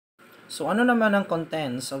So, ano naman ang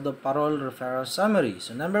contents of the parole referral summary?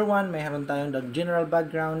 So, number 1, mayroon tayong the general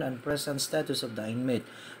background and present status of the inmate.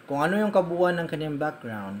 Kung ano yung kabuuan ng kanyang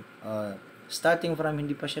background, starting from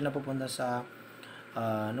hindi pa siya napupunta sa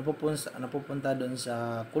napupunta doon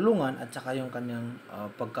sa kulungan at saka yung kanyang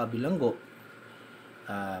pagkabilanggo.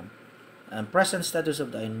 Present status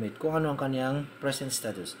of the inmate, kung ano ang kanyang present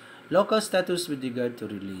status. Local status with regard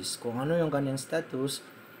to release, kung ano yung kanyang status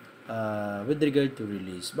with regard to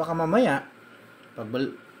release. Baka mamaya,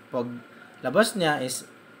 pag labas niya is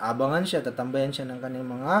abangan siya, tatambayan siya ng kanyang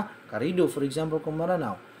mga karido. For example, kung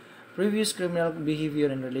Maranao, previous criminal behavior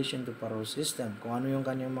in relation to parole system. Kung ano yung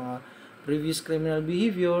kanyang mga previous criminal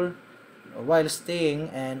behavior while staying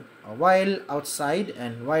and while outside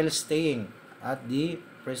and while staying at the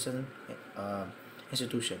prison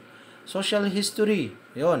institution. Social history,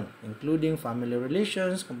 yon, including family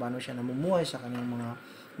relations, kung paano siya namumuhay sa kanyang mga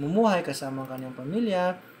mumuhay kasama ang kanyang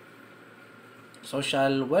pamilya,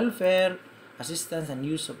 social welfare, assistance and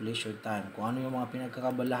use of leisure time, kung ano yung mga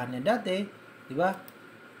pinagkakabalahan niya dati, di ba?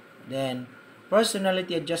 Then,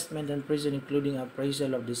 personality adjustment in prison, including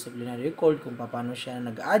appraisal of disciplinary record, kung paano siya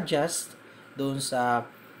nag-adjust doon sa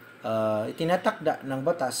itinatakda ng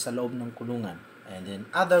batas sa loob ng kulungan. And then,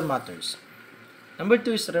 other matters. Number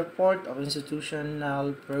 2 is report of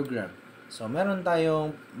institutional program. So, meron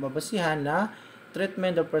tayong babasihan na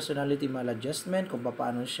treatment of personality maladjustment, kung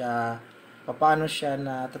paano siya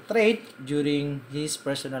na-treat during his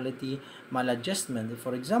personality maladjustment.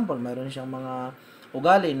 For example, meron siyang mga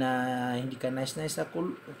ugali na hindi ka nice sa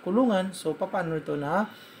kulungan, so paano ito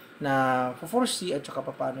na foresee at saka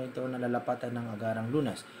paano ito nalalapatan ng agarang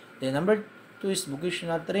lunas. Then number 2 is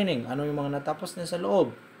vocational training. Ano yung mga natapos niya sa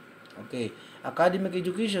loob? Okay. Academic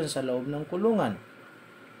education sa loob ng kulungan.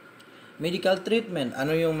 Medical treatment,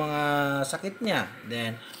 ano yung mga sakit niya.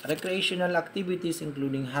 Then, recreational activities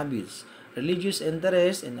including hobbies, religious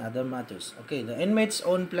interest, and other matters. Okay, the inmate's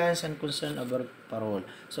own plans and concern about parole.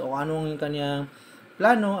 So, ano yung kanyang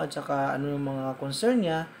plano at saka ano yung mga concern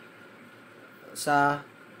niya sa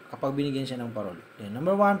kapag binigyan siya ng parole. Then,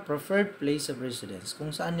 number 1, preferred place of residence.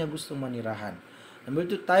 Kung saan niya gustong manirahan. Number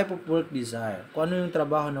 2, type of work desire. Kung ano yung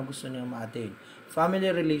trabaho na gusto niyang ma-attain.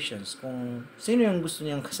 Family relations. Kung sino yung gusto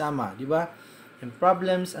niyang kasama. Di ba? And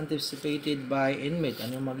problems anticipated by inmate.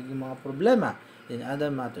 Ano yung magiging mga problema. Then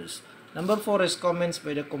other matters. Number 4 is comments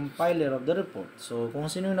by the compiler of the report. So, kung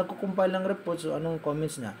sino yung nagko-compile ng report, so anong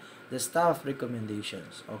comments na? The staff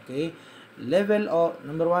recommendations. Okay?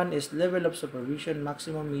 Number 1 is level of supervision,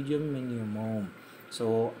 maximum, medium, minimum.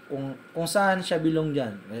 So, kung saan siya belong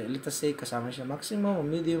dyan. Let us say, kasama siya maximum,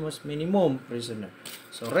 medium, minimum prisoner.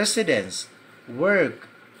 So, residence, work,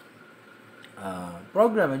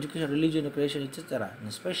 program, education, religion, recreation, etc.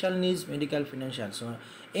 Special needs, medical, financial. So,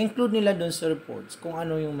 include nila doon sa reports kung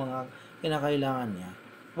ano yung mga kinakailangan niya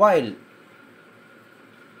while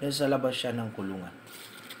sa labas siya ng kulungan.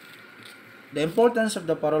 The importance of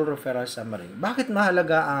the parole referral summary. Bakit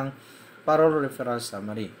mahalaga ang parole referral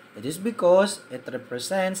summary? It is because it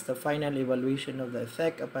represents the final evaluation of the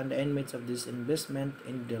effect upon the inmates of this investment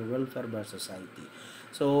in their welfare by society.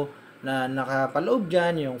 So, nakapaloob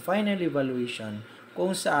dyan yung final evaluation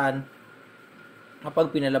kung saan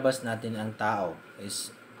kapag pinalabas natin ang tao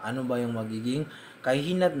is ano ba yung magiging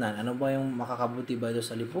kahihinatnan, ano ba yung makakabuti ba doon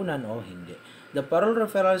sa lipunan o hindi. The parole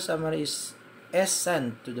referral summary is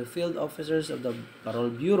sent to the field officers of the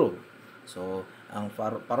Parole Bureau. So, ang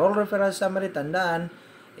parole referral summary, tandaan,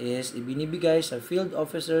 is ibinibigay sa field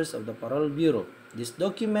officers of the Parole Bureau. This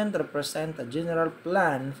document represent a general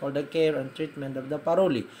plan for the care and treatment of the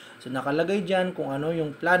parolee. So, nakalagay dyan kung ano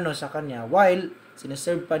yung plano sa kanya while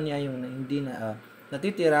sinaserve pa niya yung hindi na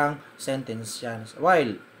natitirang sentence siya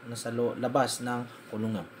while nasa labas ng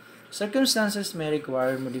kulungan. Circumstances may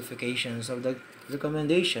require modifications of the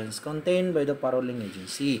recommendations contained by the paroling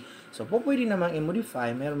agency. So, pwede namang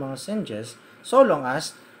i-modify, mayroong mga changes so long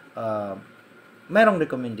as merong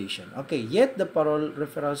recommendation. Okay, yet the parole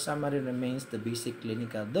referral summary remains the basic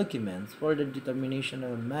clinical documents for the determination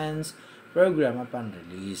of a man's program upon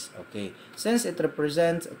release. Okay, since it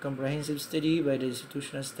represents a comprehensive study by the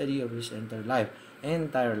institutional study of his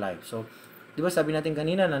entire life. So, di ba sabi natin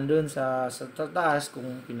kanina, nandun sa taas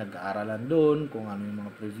kung pinag-aaralan doon, kung ano yung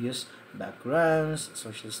mga previous backgrounds,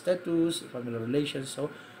 social status, family relations.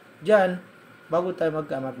 So, dyan, bago tayo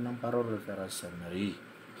magkamap ng parole referral summary.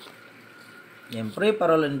 In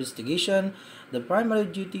pre-parole investigation, the primary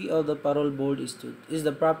duty of the parole board is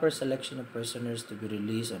the proper selection of prisoners to be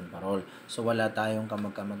released on parole. So, wala tayong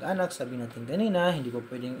kamag-anak. Sabi natin kanina, hindi po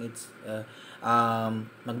pwedeng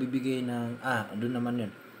magbibigay ng, doon naman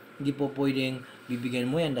yun. Hindi po pwedeng bibigyan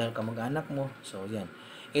mo yan dahil kamag-anak mo. So, yan.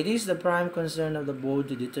 It is the prime concern of the board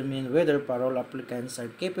to determine whether parole applicants are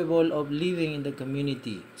capable of living in the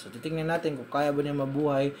community. So, titingnan natin kung kaya ba niya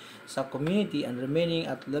mabuhay sa community and remaining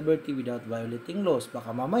at liberty without violating laws.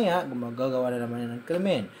 Baka mamaya, gumagawa na naman yan ng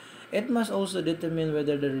krimen. It must also determine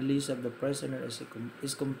whether the release of the prisoner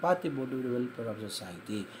is compatible with the welfare of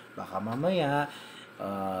society. Baka mamaya,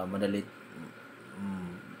 madalit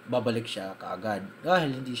babalik siya kaagad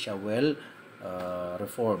dahil hindi siya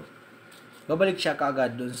reformed. Babalik siya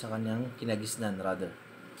kaagad doon sa kanyang kinagisnan rather.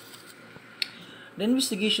 The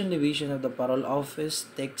Investigation Division of the Parole Office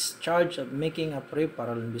takes charge of making a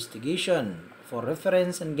pre-parole investigation for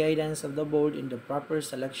reference and guidance of the board in the proper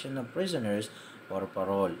selection of prisoners for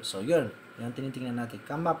parole. So, yun. Yung tinitingnan natin.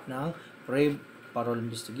 Come up ng pre-parole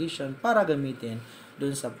investigation para gamitin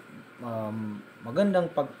doon sa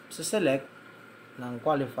magandang pag-select ng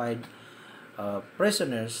qualified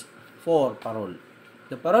prisoners for parole.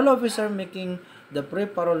 The parole officer making the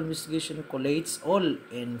pre-parole investigation collates all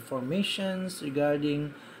informations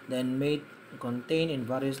regarding the inmate contained in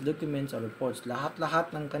various documents or reports.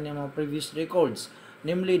 Lahat-lahat ng kanyang mga previous records,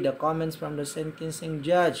 namely the comments from the sentencing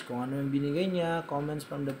judge, kung ano yung binigay niya, comments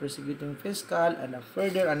from the prosecuting fiscal, and a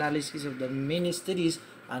further analysis of the ministries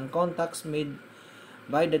and contacts made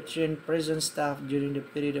by the trained prison staff during the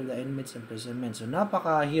period of the inmate's imprisonment. So,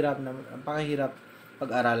 napakahirap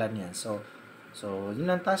pag-aralan yan. So, yun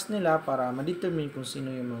ang task nila para ma-determine kung sino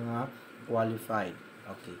yung mga qualified.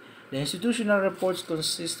 Okay. The institutional reports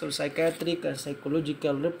consist of psychiatric and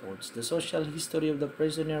psychological reports, the social history of the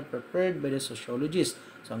prisoner prepared by the sociologist.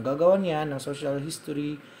 So, ang gagawa niya ng social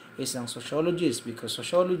history is ng sociologist because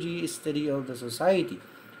sociology is study of the society.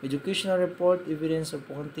 Educational report, evidence of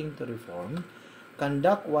wanting to reform,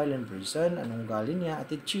 conduct while in prison, anong galing niya,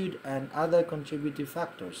 attitude, and other contributive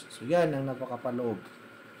factors. So, yan ang napakapaloob.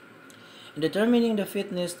 In determining the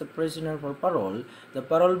fitness of the prisoner for parole, the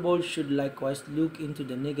parole board should likewise look into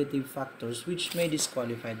the negative factors which may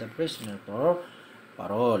disqualify the prisoner for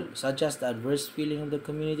parole, such as the adverse feeling of the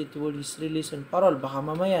community toward his release on parole. Baka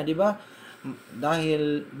mamaya, di ba?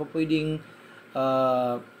 Dahil ba pwedeng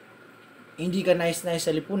hindi ka nice-nice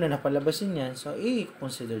sa lipunan na palabasin yan, so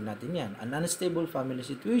i-consider natin yan. An unstable family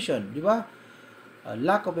situation, di ba?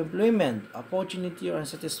 Lack of employment, opportunity or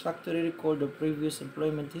unsatisfactory record of previous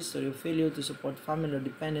employment history, or failure to support family or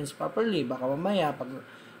dependents properly. Baka mamaya, pag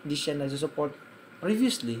hindi siya nagsusupport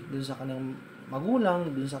previously, dun sa kanyang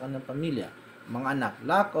magulang, dun sa kanyang pamilya, mga anak.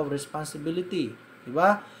 Lack of responsibility, di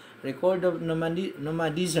ba? Record of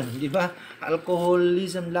nomadism, di ba?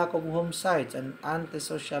 Alcoholism, lack of home sites, and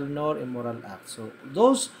antisocial nor immoral acts. So,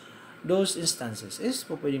 those instances is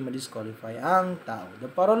pwedeng ma-disqualify ang tao. The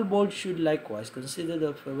parole board should likewise consider the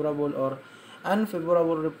favorable or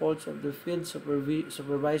unfavorable reports of the field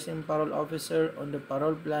supervising parole officer on the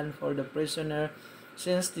parole plan for the prisoner,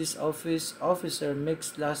 since this officer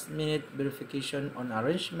makes last-minute verification on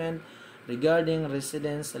arrangement regarding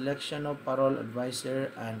residence, selection of parole advisor,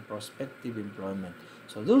 and prospective employment.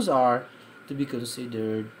 So those are to be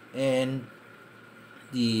considered in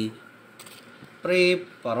the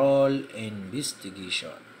pre-parole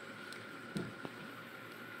investigation.